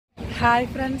Hi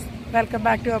friends, welcome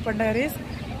back to Open Diaries.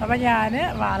 അപ്പോൾ ഞാൻ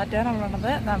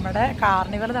വാലറ്റയിലുള്ളത് നമ്മുടെ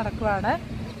കാർണിവൽ നടക്കുകയാണ്.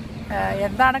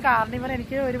 എന്താണ് കാർണിവൽ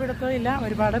എനിക്ക് ഒരു പിടുത്തവും ഇല്ല.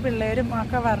 ഒരുപാട് പിള്ളേരും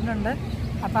ഒക്കെ വരുന്നുണ്ട്.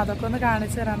 അപ്പോൾ അതൊക്കെ ഒന്ന്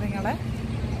കാണിച്ചു തരാം നിങ്ങളെ.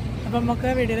 അപ്പോൾ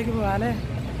നമുക്ക് വീഡിയോയിലേക്ക് പോകാം അല്ലേ?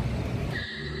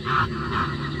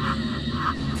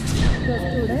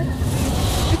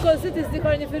 Because it is the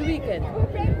carnival weekend.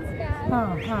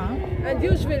 And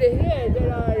usually here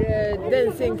there are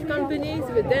dancing companies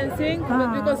with dancing, but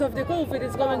because of the COVID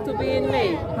it's going to be in May,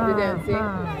 the dancing.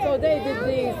 So they did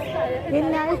this. In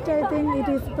night I think it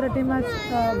is pretty much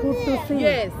good to see.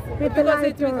 Yes, with because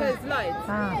light it has lights.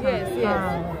 Yes.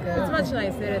 Okay. It's much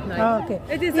nicer at night. Okay.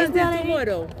 It is until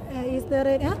tomorrow. Is there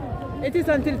any? It is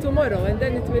until tomorrow and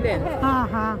then it will end.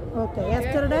 Okay.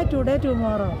 Yesterday, today,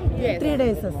 tomorrow. Yes. 3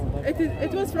 days.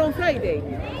 It was from Friday.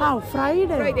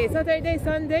 Friday. Friday, Saturday,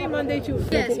 Sunday, Monday,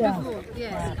 Tuesday. Yes, before.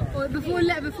 Yes.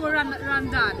 Before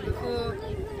Ramadan,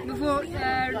 before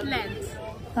Lent.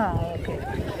 Okay.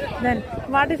 Then,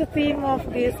 what is the theme of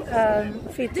this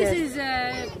feature? This is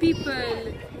people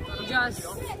just.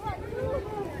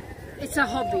 It's a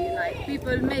hobby. Like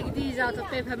people make these out of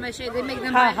paper mache. They make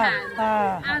them by hand,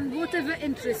 and whatever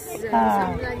interests them. So,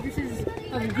 like this is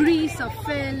of Greece, of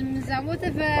films, and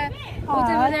whatever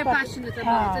they're passionate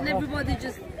about. And everybody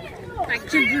just like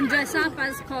children dress up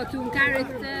as cartoon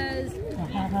characters.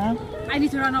 I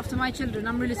need to run off to my children.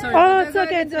 I'm really sorry. Oh, it's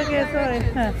okay. Sorry.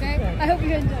 Okay. I hope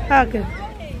you enjoy. Okay.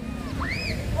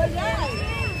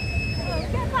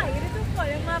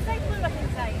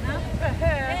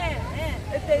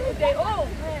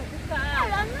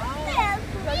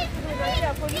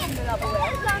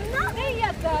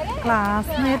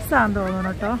 Classmates ആണെന്ന്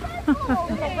തോന്നുന്നു കേട്ടോ.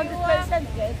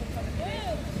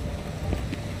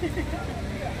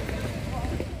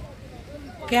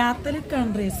 Catholic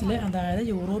കൺട്രീസിൽ, അതായത്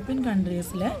European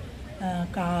കൺട്രീസിൽ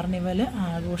carnival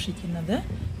ആഘോഷിക്കുന്നത്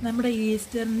നമ്മുടെ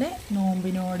ഈസ്റ്ററിൻ്റെ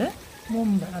നോമ്പിനോട്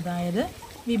മുമ്പ്, അതായത്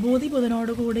വിഭൂതി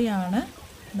ബുധനോട് കൂടിയാണ്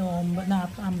നോമ്പ്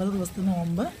 50 ദിവസത്തെ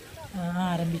നോമ്പ്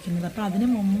ആരംഭിക്കുന്നത്. അപ്പോൾ അതിന്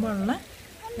മുമ്പുള്ള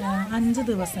 5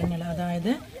 ദിവസങ്ങൾ, അതായത്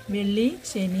വെള്ളി,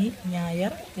 ശനി,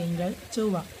 ഞായർ, തിങ്കൾ,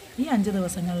 ചൊവ്വ, ഈ 5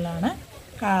 ദിവസങ്ങളിലാണ്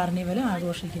കാർണിവൽ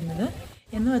ആഘോഷിക്കുന്നത്.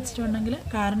 എന്ന് വെച്ചിട്ടുണ്ടെങ്കിൽ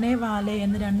കാർണേ വാലെ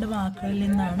എന്ന 2 വാക്കുകളിൽ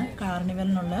നിന്നാണ്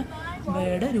കാർണിവലിനുള്ള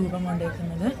വേർഡ് രൂപം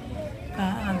കൊണ്ടേക്കുന്നത്.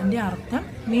 അതിൻ്റെ അർത്ഥം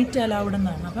മീറ്റ് അലൗഡ്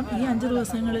എന്നാണ്. അപ്പം ഈ 5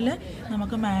 ദിവസങ്ങളിൽ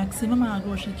നമുക്ക് മാക്സിമം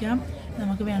ആഘോഷിക്കാം,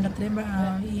 നമുക്ക് വേണ്ടത്രയും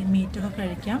ഈ മീറ്റൊക്കെ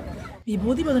കഴിക്കാം.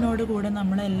 വിഭൂതി ബുധനോട് കൂടെ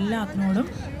നമ്മളെല്ലാത്തിനോടും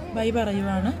ബൈ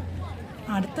പറയുവാണ്.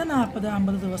 അടുത്ത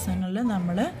 40-50 ദിവസങ്ങളിൽ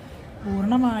നമ്മൾ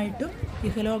പൂർണ്ണമായിട്ടും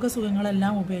ഇഹലോക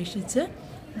സുഖങ്ങളെല്ലാം ഉപേക്ഷിച്ച്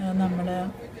നമ്മൾ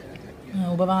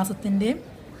ഉപവാസത്തിൻ്റെയും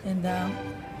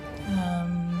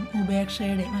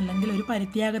ഉപേക്ഷയുടെയും അല്ലെങ്കിൽ ഒരു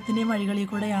പരിത്യാഗത്തിൻ്റെയും വഴികളിൽ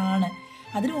കൂടെയാണ്.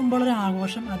 അതിനു മുമ്പുള്ളൊരു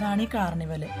ആഘോഷം, അതാണ് ഈ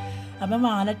കാർണിവൽ. അപ്പം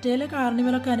വാലറ്റയിൽ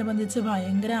കാർണിവലൊക്കെ അനുബന്ധിച്ച്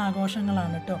ഭയങ്കര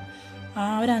ആഘോഷങ്ങളാണ് കേട്ടോ. ആ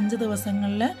ഒരു 5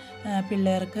 ദിവസങ്ങളിൽ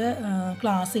പിള്ളേർക്ക്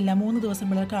ക്ലാസ് ഇല്ല. 3 ദിവസം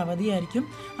പിള്ളേർക്ക് അവധിയായിരിക്കും.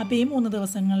 അപ്പോൾ ഈ 3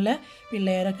 ദിവസങ്ങളിൽ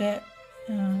പിള്ളേരൊക്കെ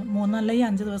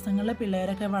 5 ദിവസങ്ങളിൽ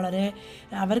പിള്ളേരൊക്കെ വളരെ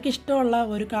അവർക്കിഷ്ടമുള്ള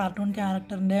ഒരു കാർട്ടൂൺ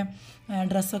ക്യാരക്ടറിൻ്റെ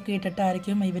ഡ്രസ്സൊക്കെ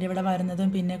ഇട്ടിട്ടായിരിക്കും ഇവരിവിടെ വരുന്നതും,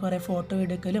 പിന്നെ കുറേ ഫോട്ടോ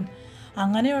എടുക്കലും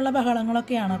അങ്ങനെയുള്ള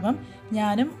ബഹളങ്ങളൊക്കെയാണ്. അപ്പം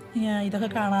ഞാനും ഇതൊക്കെ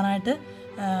കാണാനായിട്ട്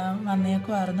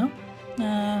വന്നേക്കുമായിരുന്നു.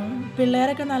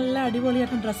 പിള്ളേരൊക്കെ നല്ല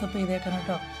അടിപൊളിയായിട്ട് ഡ്രസ്സപ്പ് ചെയ്തേക്കണം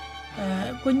കേട്ടോ.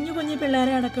 കുഞ്ഞു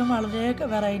പിള്ളേരെ അടക്കം വളരെ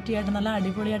വെറൈറ്റി ആയിട്ട് നല്ല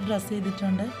അടിപൊളിയായിട്ട് ഡ്രസ്സ്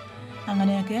ചെയ്തിട്ടുണ്ട്.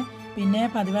 അങ്ങനെയൊക്കെ. പിന്നെ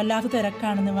പതിവല്ലാത്ത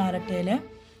തിരക്കാണെന്ന് വാലറ്റയിൽ.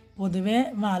 പൊതുവെ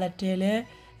വാലറ്റയിൽ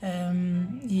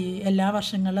ഈ എല്ലാ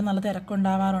വർഷങ്ങളിലും നല്ല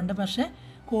തിരക്കുണ്ടാവാറുണ്ട്. പക്ഷേ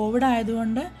കോവിഡ്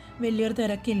ആയതുകൊണ്ട് വലിയൊരു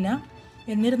തിരക്കില്ല.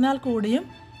 എന്നിരുന്നാൽ കൂടിയും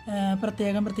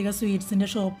പ്രത്യേക സ്വീറ്റ്സിൻ്റെ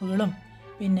ഷോപ്പുകളും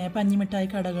പിന്നെ പഞ്ഞിമിഠായി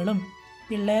കടകളും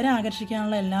പിള്ളേരെ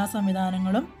ആകർഷിക്കാനുള്ള എല്ലാ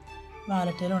സംവിധാനങ്ങളും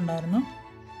വാലറ്റയിലുണ്ടായിരുന്നു.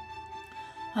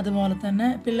 അതുപോലെ തന്നെ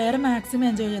പിള്ളേരെ മാക്സിമം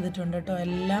എൻജോയ് ചെയ്തിട്ടുണ്ട് കേട്ടോ.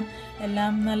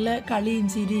 എല്ലാം നല്ല കളിയും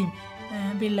ചിരിയും.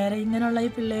 പിള്ളേരെ ഇങ്ങനെയുള്ള ഈ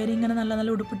പിള്ളേരിങ്ങനെ നല്ല നല്ല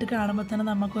ഉടുപ്പിട്ട് കാണുമ്പോൾ തന്നെ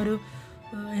നമുക്കൊരു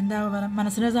എന്താ പറയുക,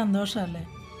 മനസ്സിനൊരു സന്തോഷമല്ലേ.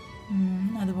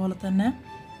 അതുപോലെ തന്നെ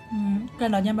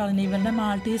കണ്ടോ, ഞാൻ പറഞ്ഞില്ലേ ഇവരുടെ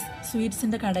മാൾട്ടീസ്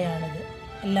സ്വീറ്റ്സിൻ്റെ കടയാണിത്.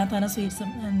 എല്ലാ തരം സ്വീറ്റ്സും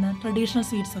ട്രഡീഷണൽ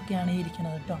സ്വീറ്റ്സൊക്കെയാണ് ഈ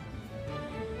ഇരിക്കുന്നത് കേട്ടോ.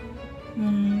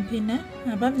 പിന്നെ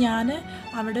അപ്പം ഞാൻ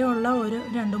അവിടെയുള്ള ഒരു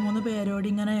 2-3 പേരോട്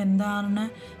ഇങ്ങനെ എന്താണ്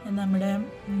നമ്മുടെ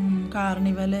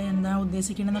കാർണിവൽ എന്താ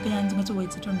ഉദ്ദേശിക്കണമെന്നൊക്കെ ഞാൻ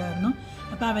ചോദിച്ചിട്ടുണ്ടായിരുന്നു.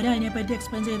 അപ്പോൾ അവർ അതിനെപ്പറ്റി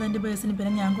എക്സ്പ്ലെയിൻ ചെയ്തതിൻ്റെ ബേസിന്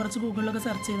പിന്നെ ഞാൻ കുറച്ച് ഗൂഗിളിലൊക്കെ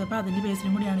സെർച്ച് ചെയ്തപ്പോൾ അതിൻ്റെ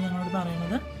ബേസിനും കൂടിയാണ് ഞങ്ങളോട്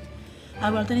പറയുന്നത്.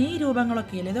 അതുപോലെ തന്നെ ഈ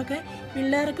രൂപങ്ങളൊക്കെ ഇല്ലേ, ഇതൊക്കെ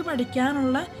പിള്ളേർക്ക്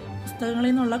പഠിക്കാനുള്ള പുസ്തകങ്ങളിൽ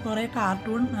നിന്നുള്ള കുറേ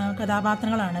കാർട്ടൂൺ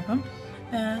കഥാപാത്രങ്ങളാണ്. അപ്പം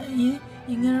ഈ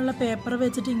ഇങ്ങനെയുള്ള പേപ്പർ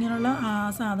വെച്ചിട്ട് ഇങ്ങനെയുള്ള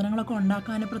സാധനങ്ങളൊക്കെ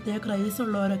ഉണ്ടാക്കാൻ പ്രത്യേക ക്രൈസ്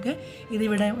ഉള്ളവരൊക്കെ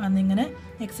ഇതിവിടെ വന്നിങ്ങനെ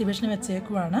എക്സിബിഷന്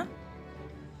വെച്ചേക്കുവാണ്.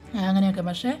 അങ്ങനെയൊക്കെ.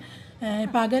 പക്ഷേ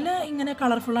പകൽ ഇങ്ങനെ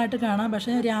കളർഫുള്ളായിട്ട് കാണാം,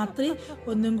 പക്ഷേ രാത്രി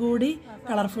ഒന്നും കൂടി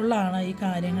കളർഫുള്ളാണ് ഈ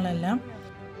കാര്യങ്ങളെല്ലാം.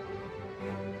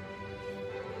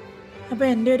 അപ്പോൾ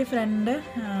എൻ്റെ ഒരു ഫ്രണ്ട്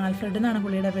ആൽഫ്രഡ് എന്നാണ്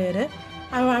പുള്ളിയുടെ പേര്.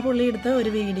 ആ പുള്ളി എടുത്ത ഒരു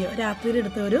വീഡിയോ, രാത്രിയിൽ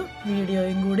എടുത്ത ഒരു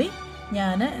വീഡിയോയും കൂടി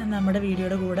ഞാൻ നമ്മുടെ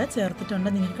വീഡിയോയുടെ കൂടെ ചേർത്തിട്ടുണ്ട്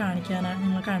നിങ്ങൾ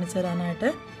കാണിച്ചു തരാനായിട്ട്.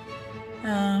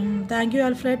 Thank you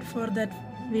Alfred for that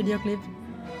video clip.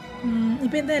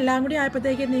 ഇപ്പോൾ ഇതെല്ലാം കൂടി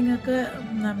ആയപ്പോഴത്തേക്കും നിങ്ങൾക്ക്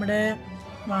നമ്മുടെ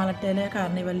വാലട്ടയിലെ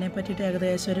കാർണിവലിനെ പറ്റിയിട്ട്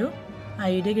ഏകദേശം ഒരു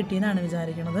ഐഡിയ കിട്ടിയെന്നാണ്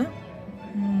വിചാരിക്കുന്നത്.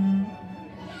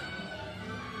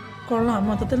 കൊള്ളാം,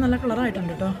 മൊത്തത്തിൽ നല്ല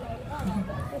കളറായിട്ടുണ്ട് കേട്ടോ.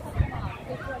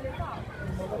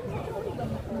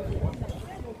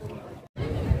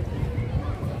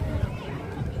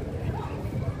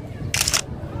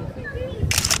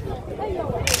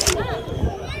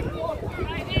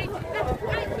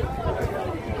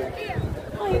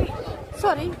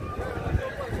 Sorry.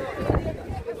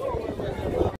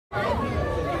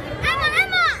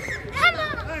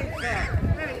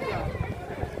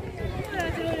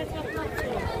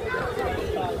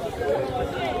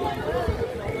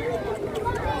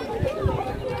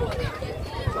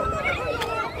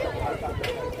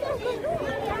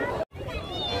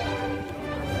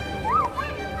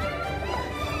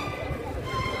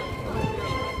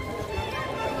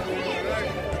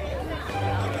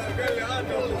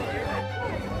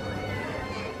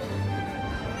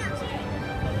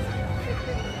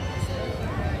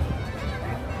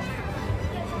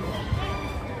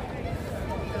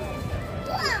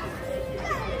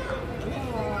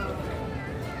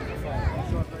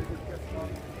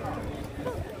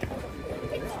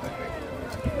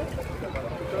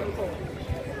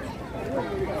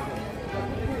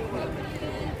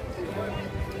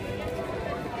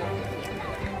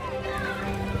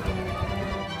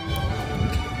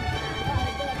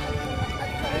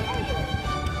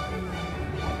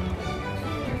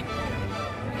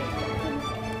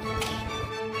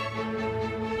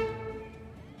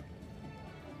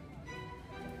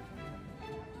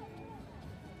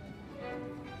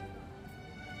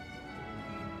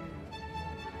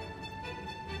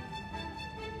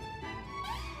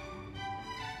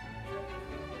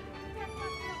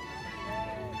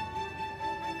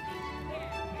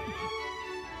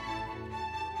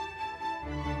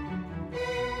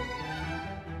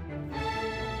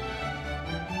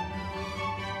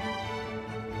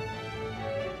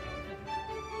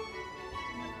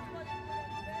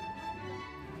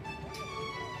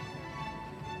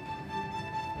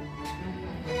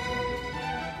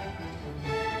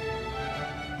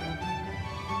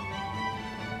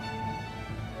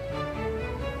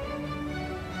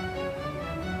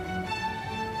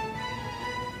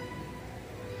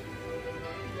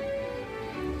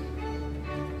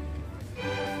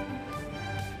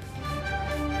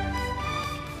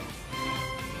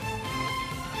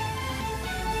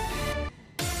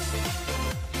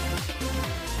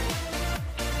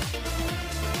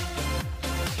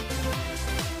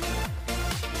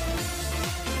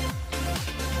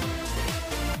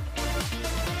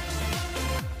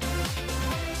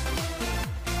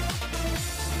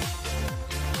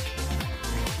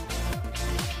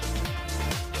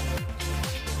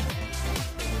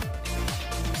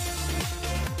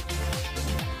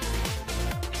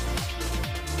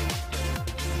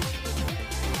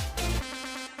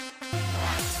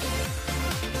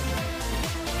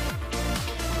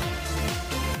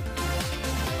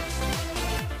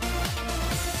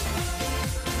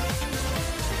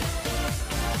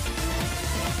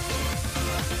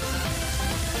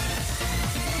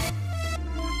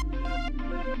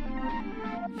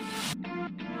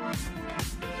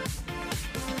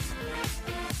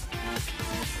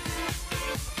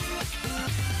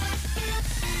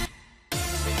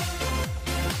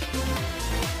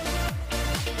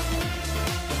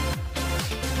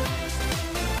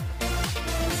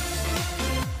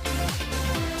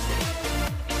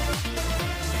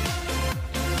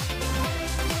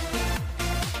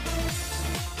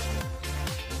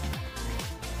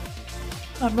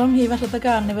 അപ്പം ഈ വർഷത്തെ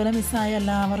കാർണിവൽ മിസ്സായ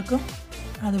എല്ലാവർക്കും,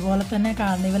 അതുപോലെ തന്നെ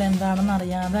കാർണിവൽ എന്താണെന്ന്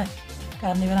അറിയാതെ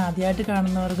കാർണിവൽ ആദ്യമായിട്ട്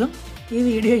കാണുന്നവർക്കും ഈ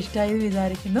വീഡിയോ ഇഷ്ടമായി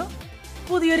വിചാരിക്കുന്നു.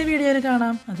 പുതിയൊരു വീഡിയോയിൽ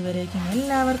കാണാം. അതുവരേക്കും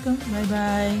എല്ലാവർക്കും bye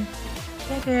bye,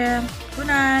 take care,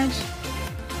 good night.